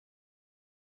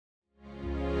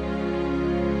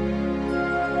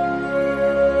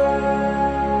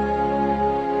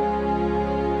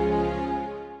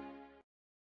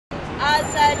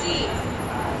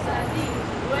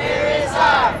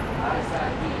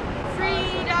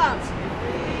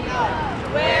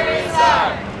Where is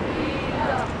our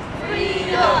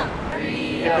freedom?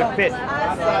 If it fits.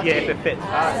 Yeah, if it fits.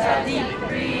 Azadi,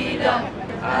 freedom.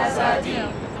 Azadi,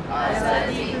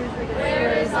 Azadi.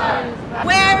 Where is our?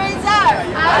 Where is our?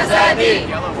 Azadi,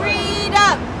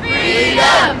 freedom.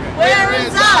 Freedom. Where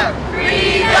is our?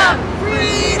 Freedom.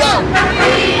 Freedom.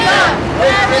 Freedom.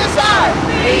 Where is our?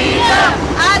 Freedom.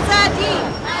 Azadi.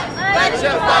 Let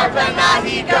Jaffar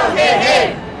Panahi go, hey hey,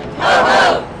 ho ho.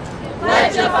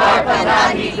 Let Jaffar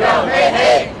Panahi go, hey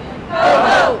hey, ho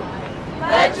ho.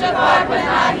 Let Jaffar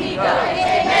Panahi go,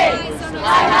 hey hey,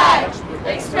 hi hi.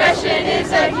 Expression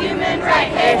is a human right,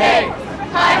 hey hey,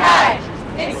 hi hi.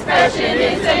 Expression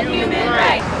is a human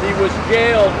right. He was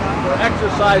jailed for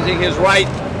exercising his right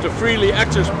to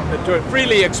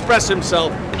freely express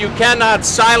himself. You cannot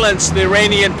silence the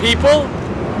Iranian people,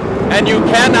 and you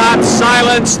cannot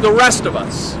silence the rest of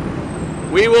us.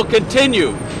 We will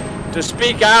continue to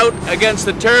speak out against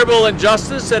the terrible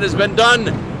injustice that has been done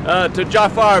to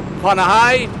Jaffar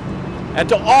Panahi and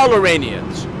to all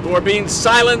Iranians who are being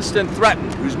silenced and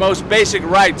threatened, whose most basic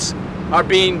rights are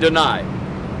being denied.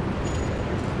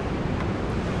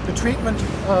 The treatment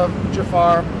of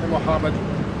Jaffar Mohammad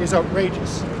is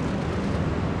outrageous.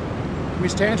 We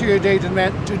stand here today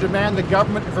to demand the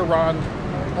government of Iran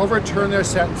overturn their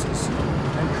sentences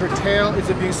and curtail its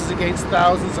abuses against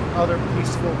thousands of other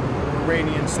peaceful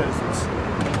Iranian citizens.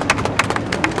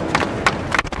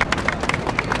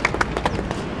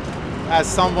 As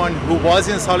someone who was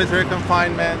in solitary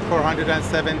confinement for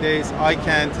 107 days, I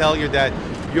can tell you that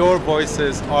your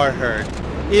voices are heard,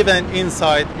 even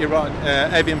inside Iran,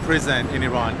 Evin prison in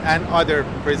Iran and other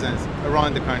prisons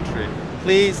around the country.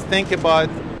 Please think about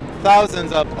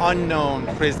thousands of unknown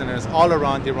prisoners all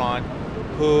around Iran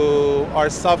who are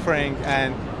suffering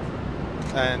and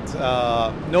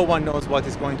no one knows what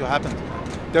is going to happen to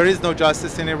them. There is no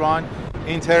justice in Iran.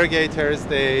 Interrogators,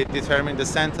 they determine the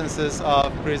sentences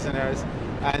of prisoners,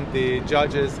 and the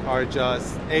judges are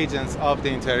just agents of the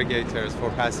interrogators for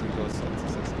passing those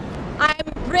sentences. I'm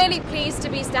really pleased to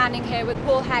be standing here with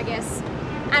Paul Haggis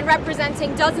and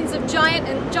representing dozens of giants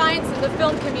in the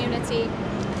film community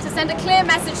to send a clear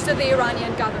message to the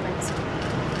Iranian government.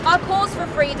 Our calls for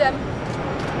freedom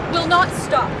will not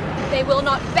stop. They will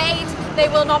not fade. They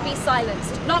will not be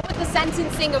silenced. Not with the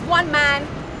sentencing of one man,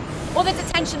 or the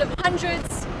detention of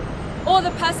hundreds, or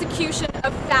the persecution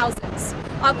of thousands.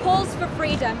 Our calls for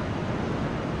freedom,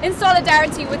 in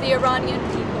solidarity with the Iranian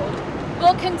people,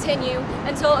 will continue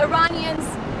until Iranians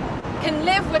can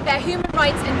live with their human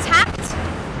rights intact,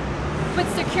 with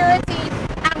security,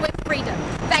 and with freedom.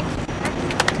 Thank you.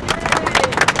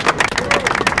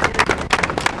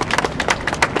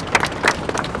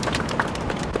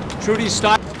 Trudie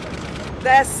Styler.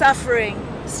 Their suffering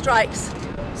strikes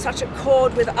such a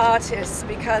chord with artists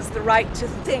because the right to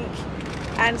think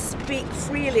and speak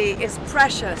freely is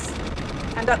precious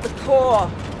and at the core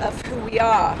of who we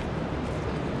are.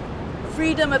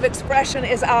 Freedom of expression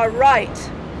is our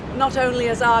right, not only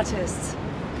as artists,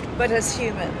 but as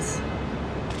humans.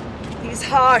 These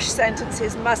harsh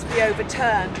sentences must be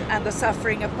overturned and the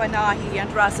suffering of Panahi and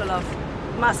Rasoulof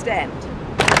must end.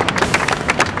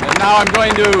 And now I'm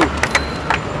going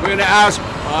to ask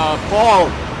Paul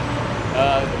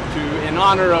in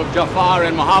honor of Jafar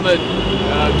and Mohammed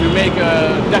to make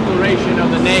a declaration of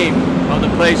the name of the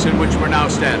place in which we're now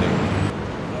standing.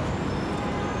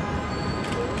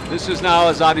 This is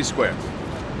now Azadi Square.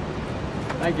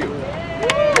 Thank you.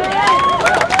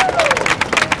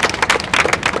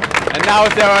 And now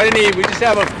if there are any, we just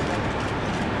have a...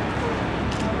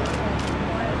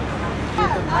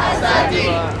 Azadi,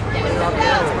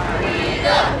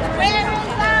 freedom. Where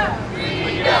is our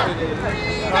freedom?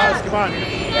 Come on.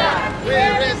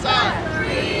 Where is our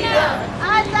freedom?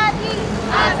 Azadi,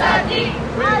 Azadi,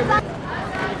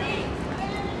 Azadi,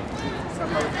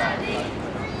 Azadi.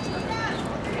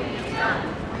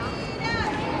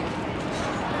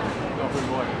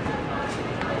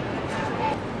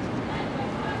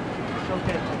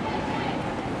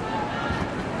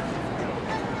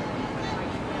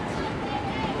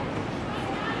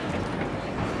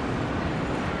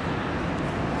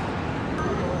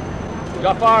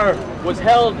 Jafar was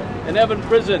held in Evin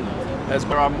prison, as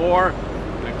there are more,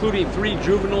 including 3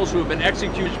 juveniles who have been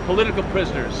executed, political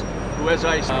prisoners who, as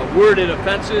I worded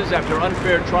offenses after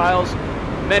unfair trials,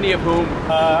 many of whom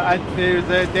There's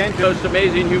a danger. most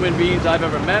amazing human beings I've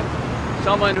ever met.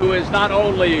 Someone who is not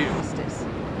only Justice.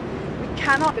 We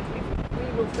cannot,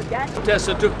 we will forget. protests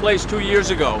that took place 2 years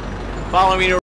ago following